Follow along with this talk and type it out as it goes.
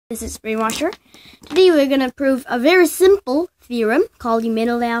This is Brainwasher. Today we're going to prove a very simple theorem called the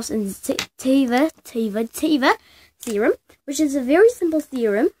Menelaus and Ceva theorem, which is a very simple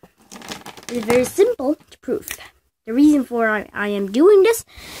theorem. It's very simple to prove. The reason for I am doing this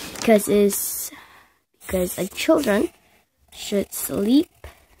because children should sleep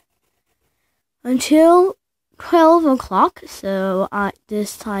until 12 o'clock. So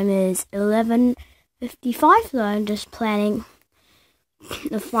this time is 11:55. So I'm just planning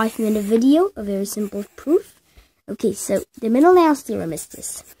a 5-minute video, a very simple proof. Okay, so the Menelaus theorem is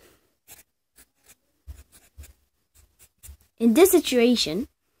this. In this situation,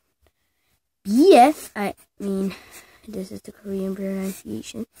 BF, this is the Korean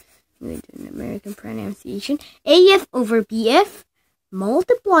pronunciation. I'm going to do an American pronunciation. AF over BF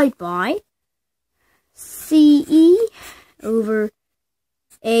multiplied by CE over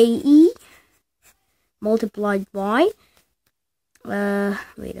AE multiplied by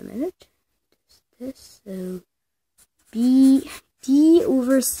wait a minute. So BD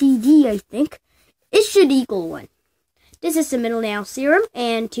over CD, I think. It should equal 1. This is the Menelaus theorem,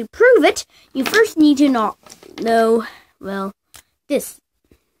 and to prove it, you first need to know, this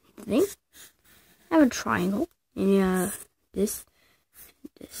thing. I have a triangle, and this.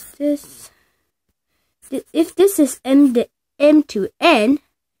 If this is M to N,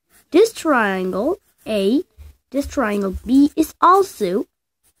 this triangle A, this triangle B is also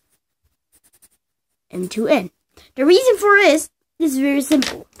M to N. The reason for this is very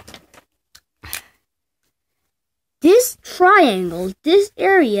simple. This triangle, this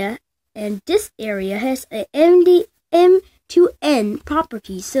area, and this area has a M to N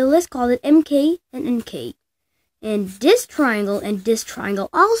property. So let's call it MK and NK. And this triangle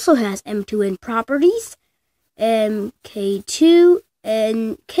also has M to N properties. MK2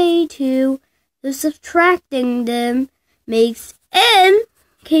 and K2. So subtracting them makes N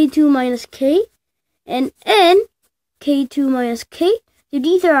K2 minus K and N K2 minus K. So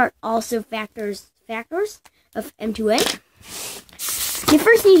these are also factors of M to N. You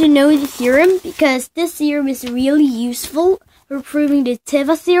first need to know the theorem because this theorem is really useful for proving the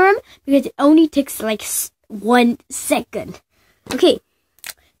Ceva theorem because it only takes like 1 second. Okay,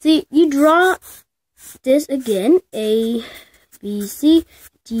 so you draw this again, A, B, C,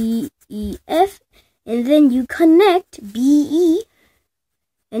 D, E, F, and then you connect BE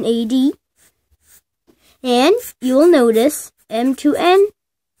and AD, and you will notice M to N,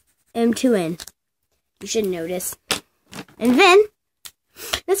 M to N. You should notice. And then,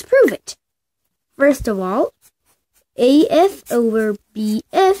 let's prove it. First of all, AF over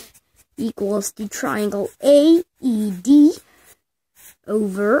BF equals the triangle AED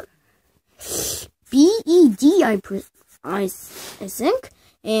over BED, I think,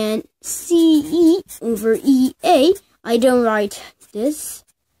 and CE over EA. I don't write this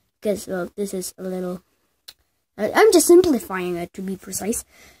because, well, this is a little... I'm just simplifying it to be precise.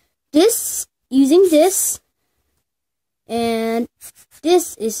 This, using this, and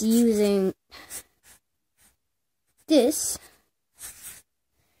this is using this.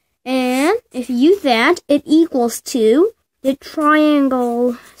 And if you use that, it equals to the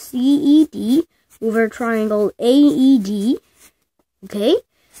triangle CED over triangle AED. Okay,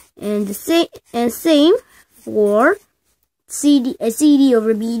 and the same for CD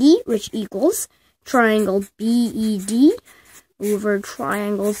over BD, which equals triangle BED over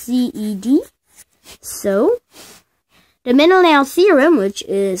triangle CED. So the Menelaus theorem, which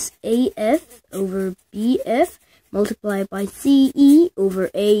is AF over BF multiplied by CE over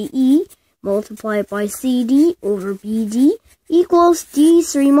AE multiplied by CD over BD equals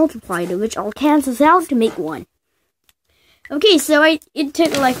these 3 multiplied, which all cancels out to make 1. Okay, so it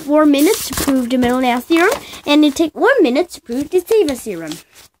took like 4 minutes to prove the Menelaus theorem, and it took 1 minute to prove the Ceva theorem.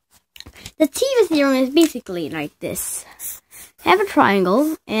 The Ceva theorem is basically like this. Have a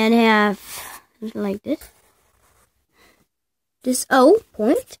triangle and have something like this. This O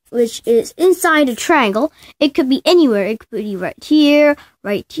point, which is inside the triangle. It could be anywhere. It could be right here,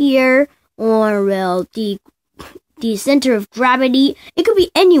 or well, the center of gravity. It could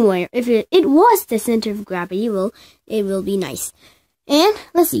be anywhere. If it was the center of gravity, well, it will be nice. And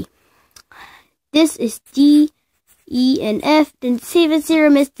let's see. This is D, E, and F. Then Ceva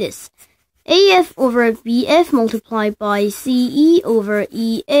theorem is this. AF over BF multiplied by CE over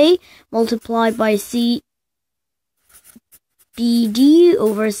EA multiplied by BD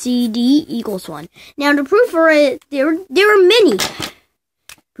over CD equals 1. Now the proof for it, there are many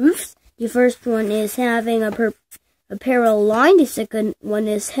proofs. The first one is having a parallel line. The second one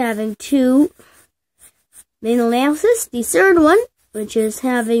is having 2 Menelauses. The third one, which is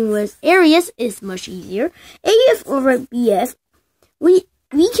having with areas, is much easier. AF over BF, we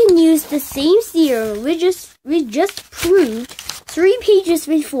can use the same theorem we just proved 3 pages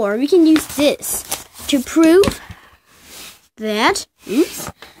before. We can use this to prove that,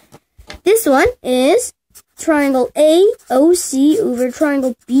 this one is triangle AOC over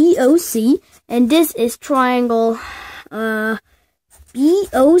triangle BOC, and this is triangle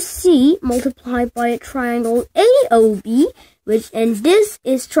BOC multiplied by a triangle AOB, and this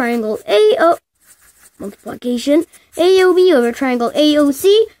is triangle multiplication AOB over triangle AOC,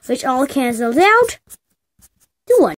 which all cancels out to 1.